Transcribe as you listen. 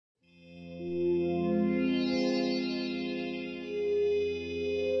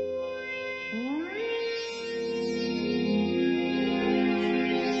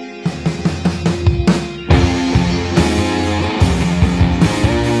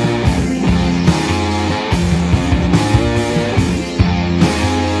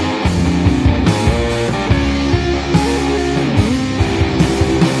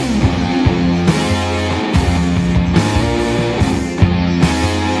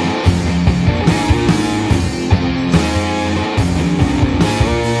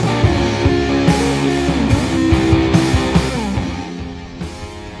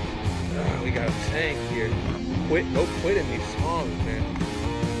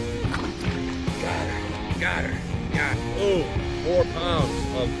Got her. Got her. Oh, 4 pounds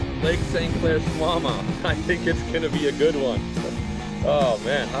of Lake St. Clair smallmouth. I think it's gonna be a good one. Oh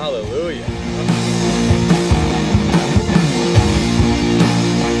man, hallelujah.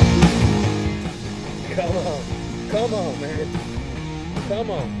 Come on, man. Come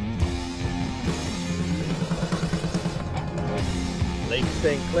on. Lake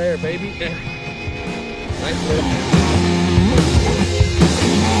St. Clair, baby. Nice little.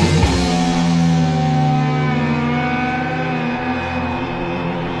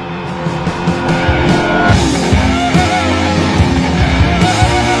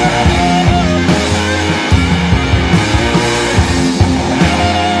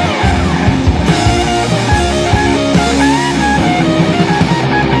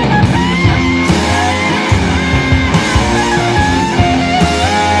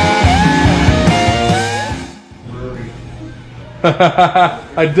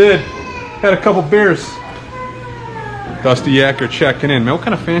 I did. Had a couple beers. Dusty Yacker checking in. Man, what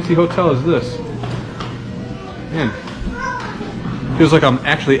kind of fancy hotel is this? Man, feels like I'm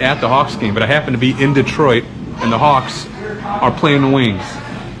actually at the Hawks game, but I happen to be in Detroit, and the Hawks are playing the Wings,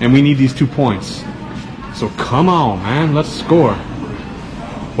 and we need these 2 points. So come on, man, let's score.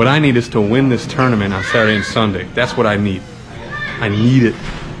 What I need is to win this tournament on Saturday and Sunday. That's what I need. I need it.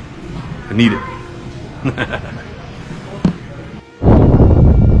 I need it.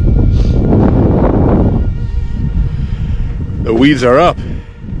 The weeds are up, and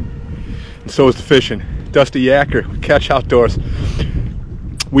so is the fishing. Dusty Yacker, Catch Outdoors.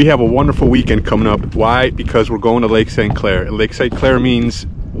 We have a wonderful weekend coming up. Why? Because we're going to Lake St. Clair. Lake St. Clair means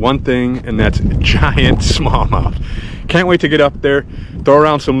one thing, and that's giant smallmouth. Can't wait to get up there, throw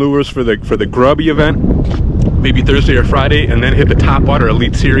around some lures for the grubby event, maybe Thursday or Friday, and then hit the Topwater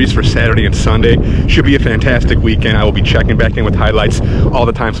Elite Series for Saturday and Sunday. Should be a fantastic weekend. I will be checking back in with highlights all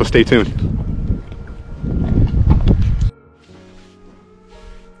the time, so stay tuned.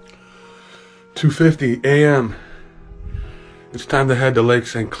 $2:50 a.m. It's time to head to Lake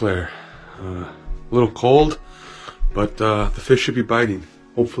St. Clair. A little cold, but the fish should be biting.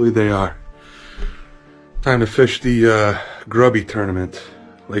 Hopefully they are. Time to fish the grubby tournament,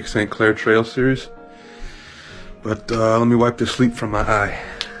 Lake St. Clair Trail Series. But let me wipe the sleep from my eye.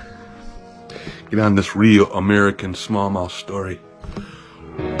 Get on this Real American Smallmouth Story.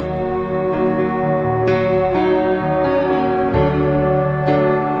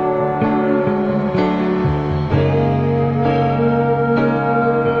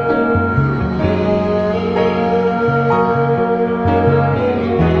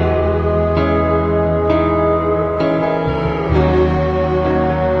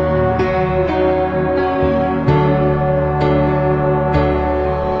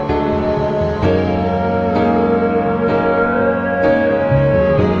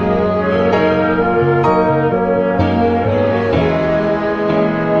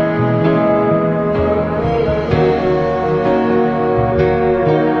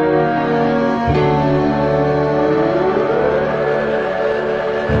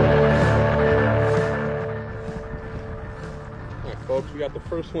 Folks, we got the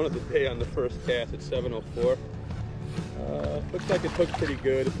first one of the day on the first cast at 7:04. Looks like it took pretty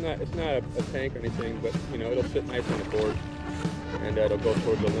good. It's not a tank or anything, but you know it'll sit nice on the board and it'll go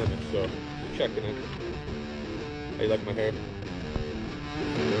towards the limit. So we're checking in. How you like my hair?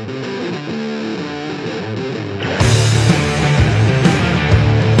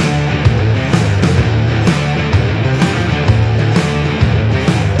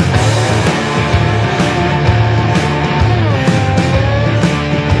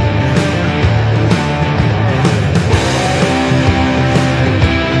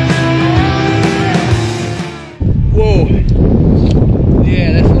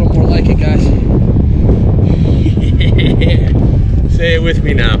 Say it with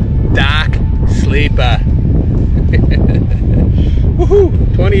me now. Doc Sleeper.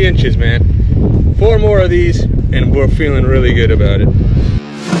 Woohoo! 20 inches, man. 4 more of these, and we're feeling really good about it.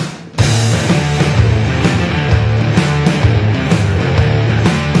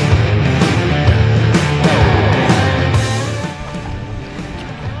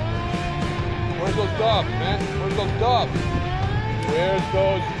 Where's those dogs, man? Where's those dogs? Where's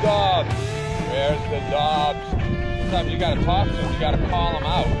those dogs? Where's the dogs? Sometimes you gotta talk to them, you gotta call them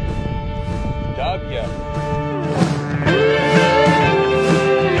out. Dug ya.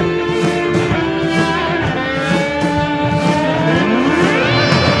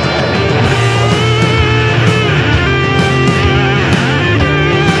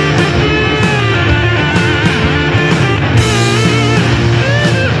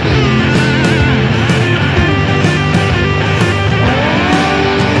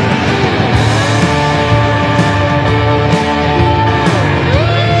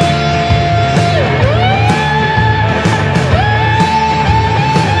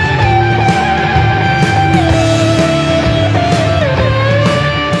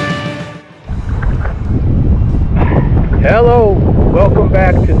 Hello, welcome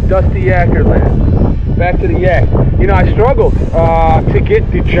back to Dusty Yackerland. Back to the yak. You know, I struggled to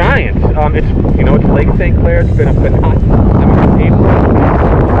get the giants. It's Lake St. Clair. It's been a phenomenal. I mean, April.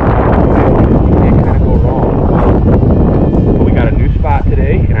 Can't kind of go wrong. But we got a new spot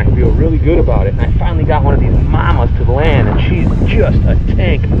today, and I feel really good about it. And I finally got one of these mamas to land, and she's just a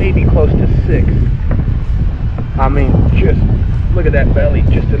tank, maybe close to 6. I mean, just look at that belly,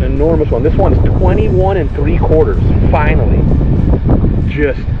 just an enormous one. This one's 21 3/4, finally.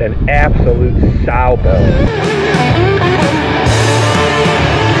 Just an absolute sow belly.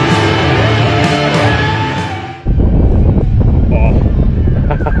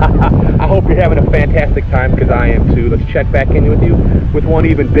 Awesome. I hope you're having a fantastic time, because I am too. Let's check back in with you with one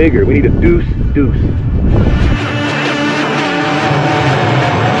even bigger. We need a deuce.